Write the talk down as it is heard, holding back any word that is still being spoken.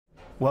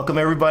Welcome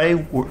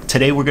everybody.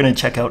 Today we're going to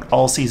check out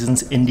All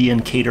Seasons Indian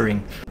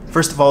Catering.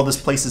 First of all,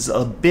 this place is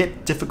a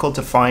bit difficult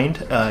to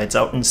find. It's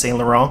out in Saint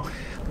Laurent.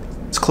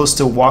 It's close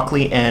to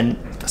Walkley and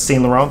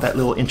Saint Laurent, that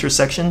little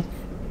intersection.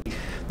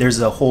 There's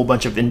a whole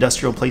bunch of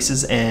industrial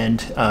places,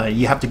 and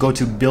you have to go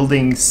to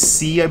building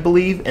C, I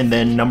believe, and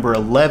then number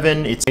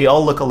 11. They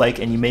all look alike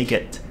and you may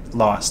get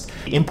lost.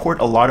 They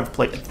import a lot of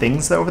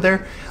things over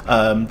there.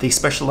 They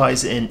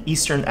specialize in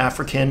Eastern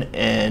African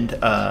and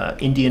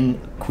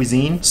Indian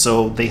cuisine,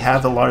 so they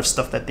have a lot of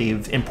stuff that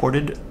they've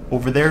imported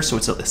over there. So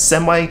it's a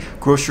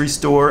semi-grocery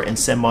store and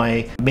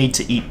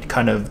semi-made-to-eat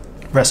kind of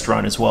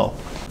restaurant as well.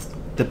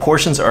 The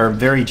portions are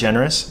very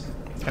generous.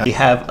 They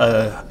have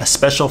a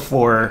special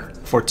for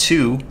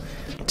two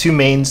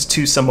mains,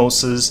 2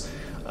 samosas.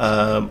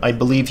 I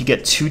believe you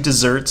get 2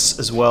 desserts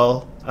as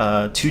well,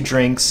 2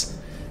 drinks,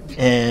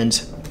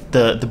 and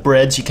the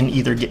breads you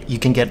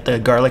can get the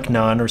garlic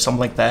naan or something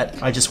like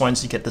that. I just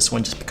wanted to get this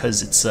one just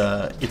because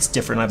it's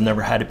different. I've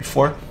never had it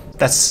before.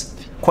 That's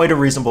quite a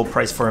reasonable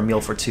price for a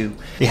meal for 2.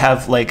 They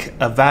have like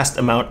a vast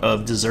amount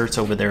of desserts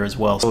over there as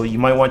well, so you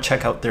might want to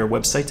check out their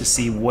website to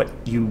see what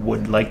you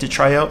would like to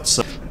try out.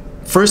 So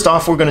first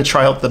off, we're going to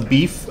try out the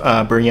beef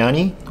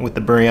biryani with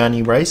the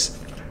biryani rice.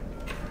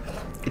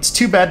 It's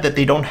too bad that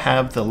they don't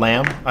have the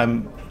lamb.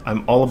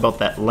 I'm all about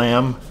that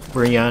lamb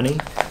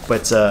biryani,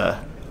 but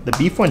the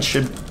beef one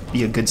should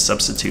be a good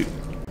substitute.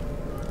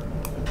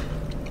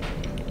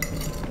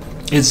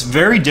 It's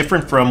very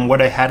different from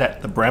what I had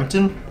at the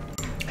Brampton,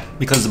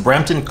 because the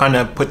Brampton kind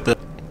of put the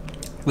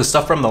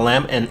stuff from the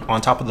lamb and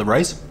on top of the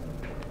rice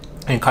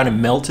and kind of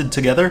melted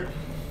together.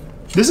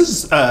 This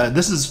is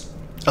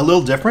a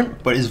little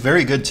different, but it's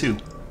very good too.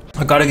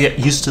 I gotta get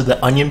used to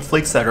the onion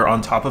flakes that are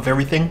on top of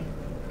everything,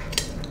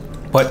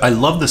 but I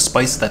love the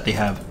spice that they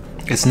have.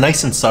 It's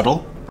nice and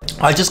subtle.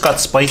 I just got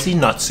spicy,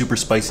 not super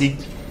spicy.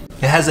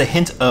 It has a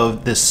hint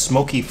of this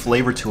smoky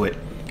flavor to it.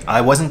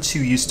 I wasn't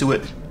too used to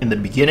it in the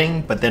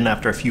beginning, but then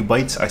after a few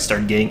bites, I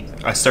started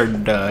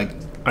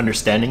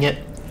understanding it.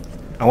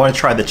 I want to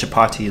try the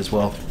chapati as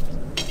well.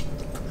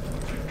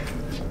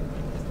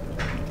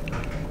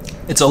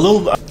 It's a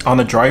little on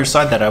the drier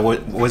side that I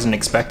wasn't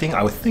expecting.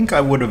 I would think I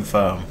would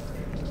have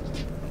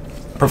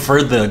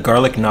preferred the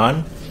garlic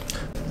naan.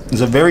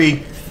 It's a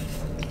very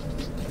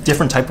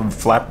different type of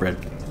flatbread.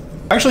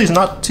 Actually, it's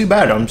not too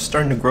bad. I'm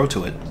starting to grow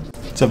to it.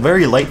 It's a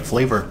very light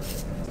flavor.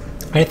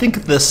 I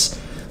think the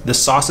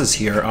sauces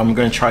here I'm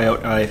going to try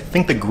out. I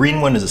think the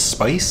green one is a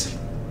spice.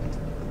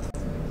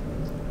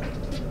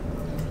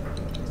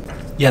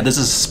 Yeah, this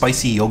is a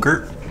spicy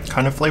yogurt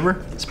kind of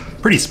flavor. It's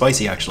pretty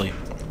spicy actually.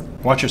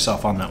 Watch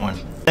yourself on that one.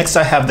 Next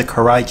I have the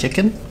karai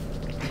chicken.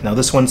 Now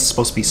this one's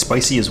supposed to be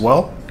spicy as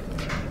well.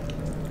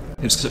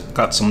 It's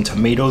got some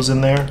tomatoes in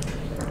there.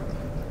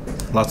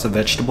 Lots of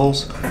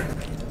vegetables.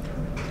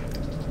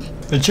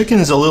 The chicken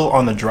is a little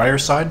on the drier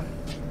side.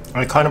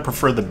 I kind of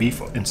prefer the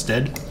beef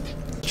instead.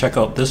 Check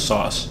out this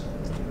sauce.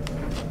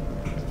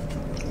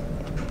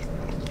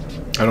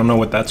 I don't know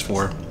what that's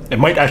for. It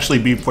might actually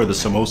be for the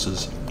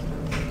samosas.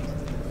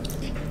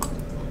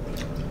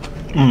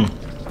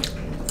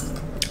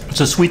 It's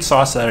a sweet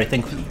sauce that I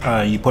think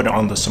you put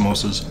on the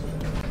samosas.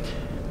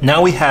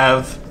 Now we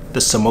have the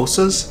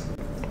samosas.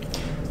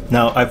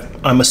 Now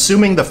I'm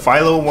assuming the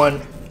phyllo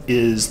one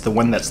is the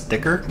one that's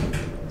thicker.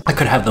 I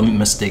could have them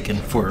mistaken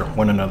for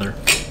one another.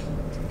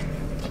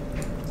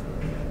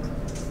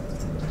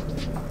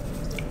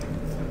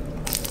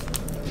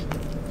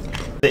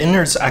 The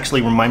innards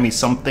actually remind me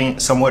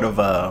somewhat of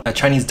a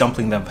Chinese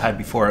dumpling that I've had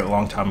before a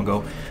long time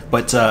ago,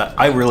 but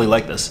I really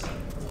like this.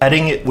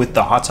 Adding it with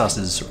the hot sauce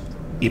is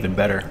even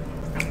better.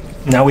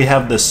 Now we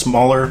have the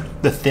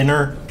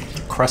thinner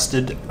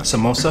crusted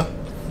samosa.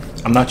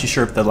 I'm not too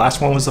sure if the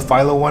last one was the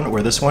phyllo one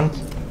or this one.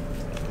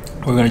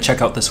 We're going to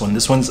check out this one.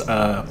 This one's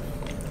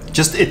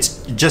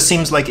it just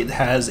seems like it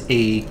has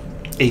a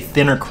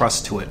thinner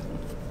crust to it.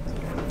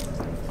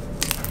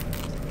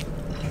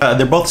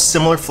 They're both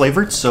similar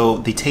flavored, so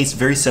they taste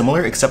very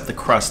similar except the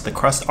crust. The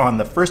crust on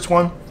the first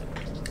one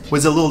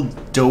was a little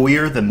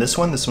doughier than this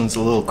one. This one's a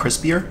little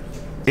crispier.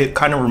 It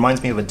kind of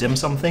reminds me of a dim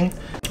sum thing,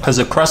 because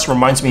the crust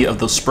reminds me of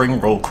those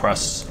spring roll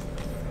crusts.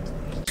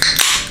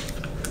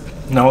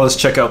 Now let's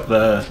check out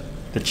the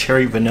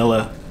cherry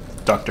vanilla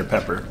Dr.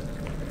 Pepper.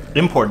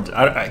 Imported.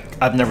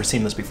 I've never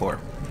seen this before.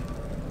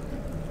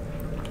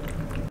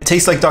 It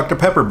tastes like Dr.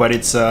 Pepper, but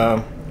it's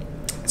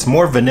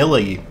more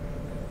vanilla-y.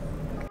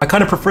 I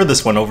kind of prefer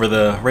this one over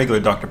the regular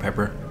Dr.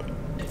 Pepper.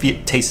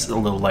 It tastes a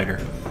little lighter.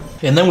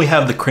 And then we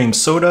have the cream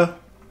soda.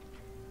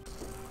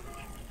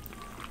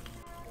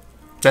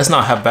 That's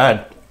not half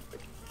bad.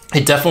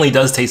 It definitely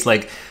does taste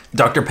like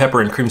Dr.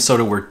 Pepper and cream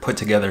soda were put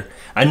together.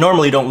 I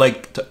normally don't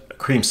like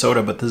cream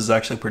soda, but this is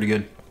actually pretty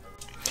good.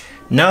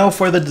 Now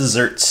for the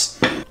desserts.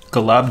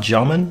 Gulab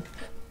jamun.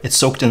 It's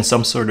soaked in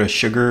some sort of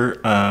sugar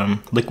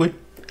liquid.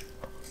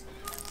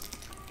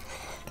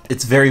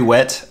 It's very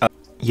wet.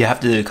 You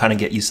have to kind of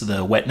get used to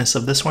the wetness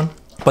of this one,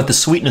 but the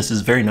sweetness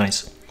is very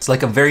nice. It's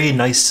like a very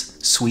nice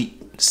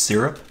sweet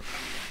syrup,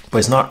 but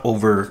it's not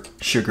over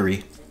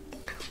sugary.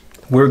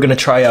 we're gonna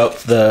try out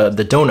the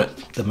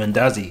donut, the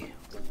mandazi.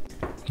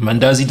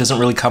 Mandazi doesn't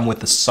really come with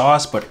the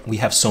sauce, but we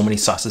have so many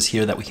sauces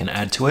here that we can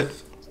add to it.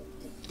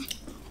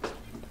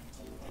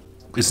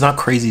 It's not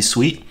crazy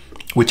sweet,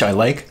 which I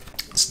like.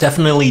 It's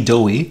definitely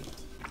doughy.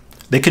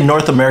 They can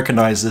North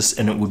Americanize this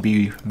and it would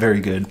be very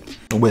good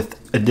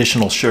with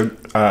additional sugar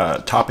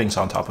toppings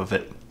on top of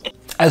it.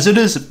 As it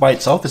is by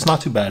itself, it's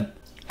not too bad.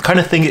 Kind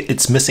of think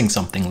it's missing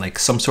something, like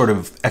some sort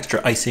of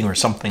extra icing or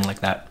something like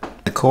that.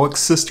 The Koch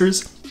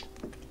sisters.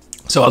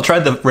 So I'll try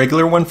the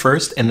regular one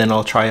first, and then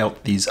I'll try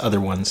out these other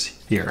ones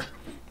here.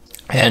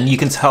 And you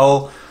can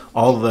tell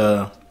all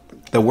the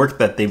work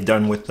that they've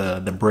done with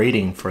the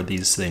braiding for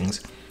these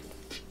things.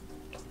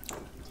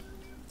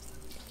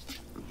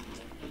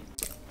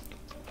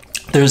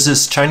 There's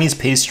this Chinese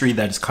pastry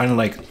that is kind of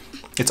like,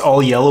 it's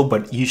all yellow,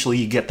 but usually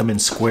you get them in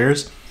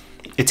squares.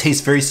 It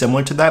tastes very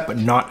similar to that, but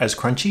not as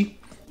crunchy.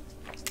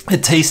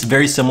 It tastes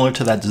very similar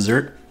to that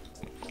dessert.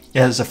 It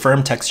has a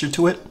firm texture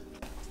to it.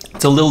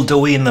 It's a little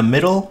doughy in the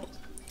middle,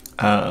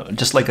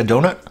 just like a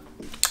donut.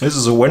 This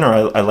is a winner.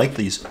 I like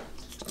these.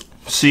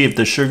 See if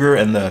the sugar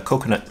and the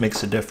coconut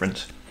makes a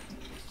difference.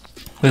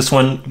 This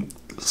one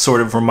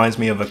sort of reminds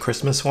me of a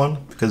Christmas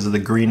one because of the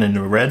green and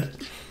the red.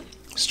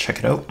 Let's check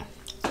it out.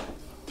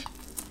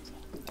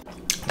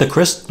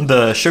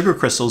 The sugar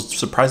crystals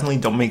surprisingly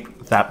don't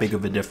make that big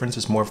of a difference.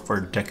 It's more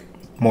for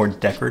more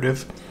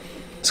decorative.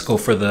 Let's go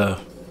for the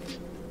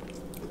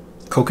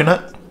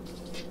coconut.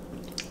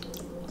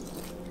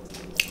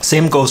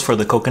 Same goes for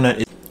the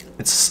coconut.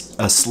 It's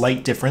a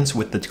slight difference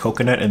with the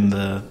coconut and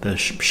the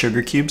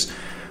sugar cubes.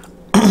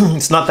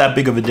 It's not that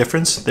big of a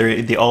difference.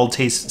 They all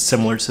taste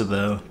similar to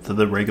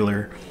the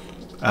regular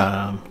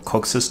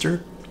Koch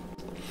sister.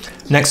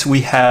 Next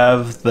we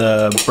have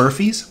the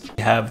burfies.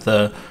 We have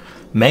the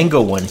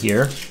mango one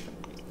here.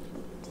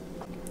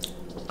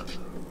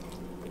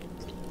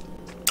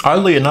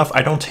 Oddly enough,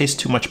 I don't taste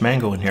too much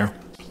mango in here.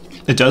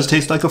 It does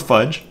taste like a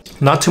fudge.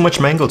 Not too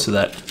much mango to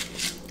that.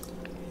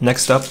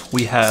 Next up,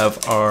 we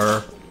have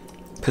our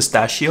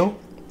pistachio.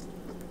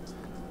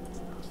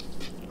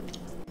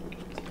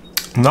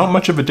 Not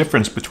much of a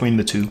difference between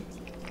the two.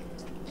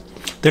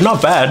 They're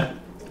not bad.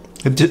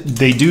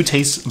 They do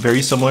taste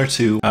very similar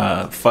to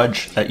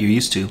fudge that you're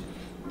used to,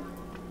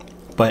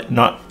 but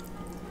not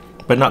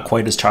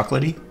quite as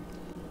chocolatey.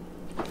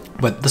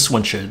 But this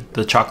one should,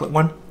 the chocolate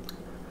one.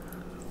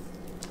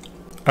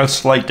 A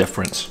slight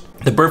difference.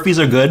 The burfies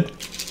are good,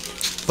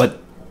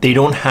 but they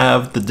don't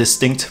have the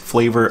distinct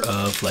flavor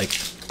of like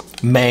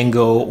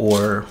mango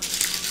or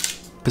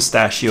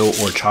pistachio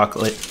or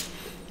chocolate.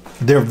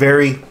 They're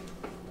very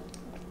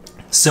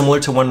similar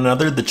to one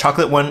another. The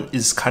chocolate one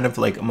is kind of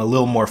like a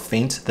little more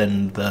faint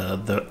than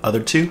the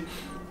other two.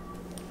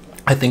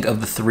 I think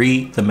of the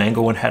three, the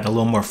mango one had a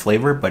little more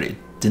flavor, but it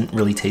didn't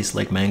really taste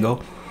like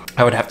mango.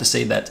 I would have to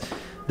say that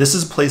this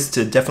is a place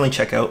to definitely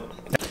check out.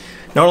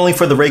 Not only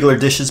for the regular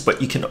dishes,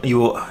 but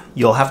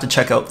you'll have to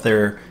check out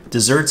their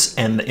desserts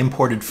and the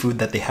imported food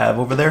that they have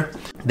over there.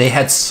 They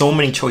had so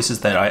many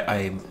choices that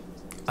I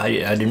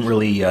didn't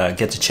really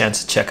get a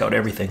chance to check out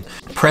everything.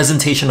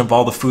 Presentation of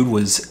all the food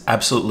was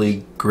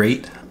absolutely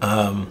great.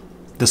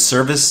 The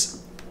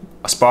service,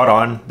 spot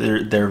on.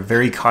 They're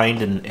very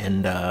kind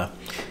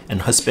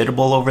and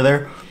hospitable over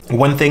there.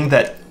 One thing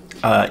that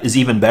is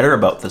even better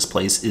about this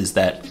place is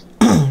that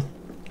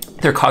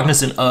they're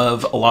cognizant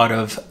of a lot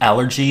of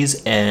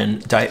allergies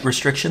and diet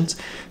restrictions.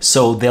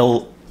 So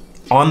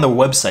on the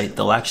website,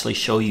 they'll actually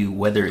show you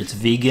whether it's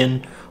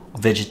vegan,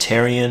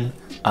 vegetarian,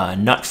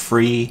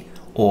 nut-free,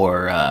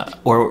 or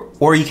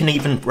you can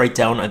even write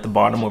down at the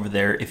bottom over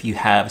there if you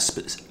have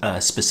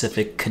a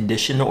specific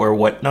condition or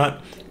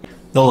whatnot.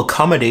 They'll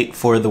accommodate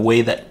for the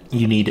way that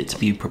you need it to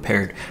be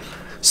prepared.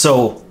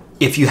 So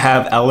if you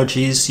have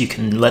allergies, you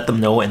can let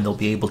them know and they'll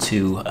be able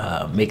to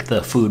make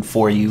the food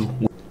for you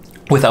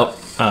without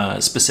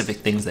specific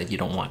things that you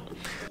don't want.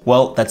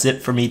 Well, that's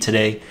it for me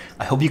today.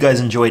 I hope you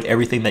guys enjoyed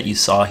everything that you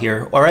saw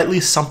here, or at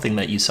least something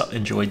that you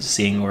enjoyed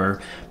seeing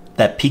or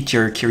that piqued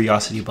your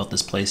curiosity about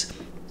this place.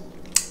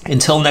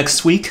 Until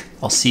next week,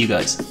 I'll see you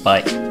guys.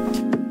 Bye.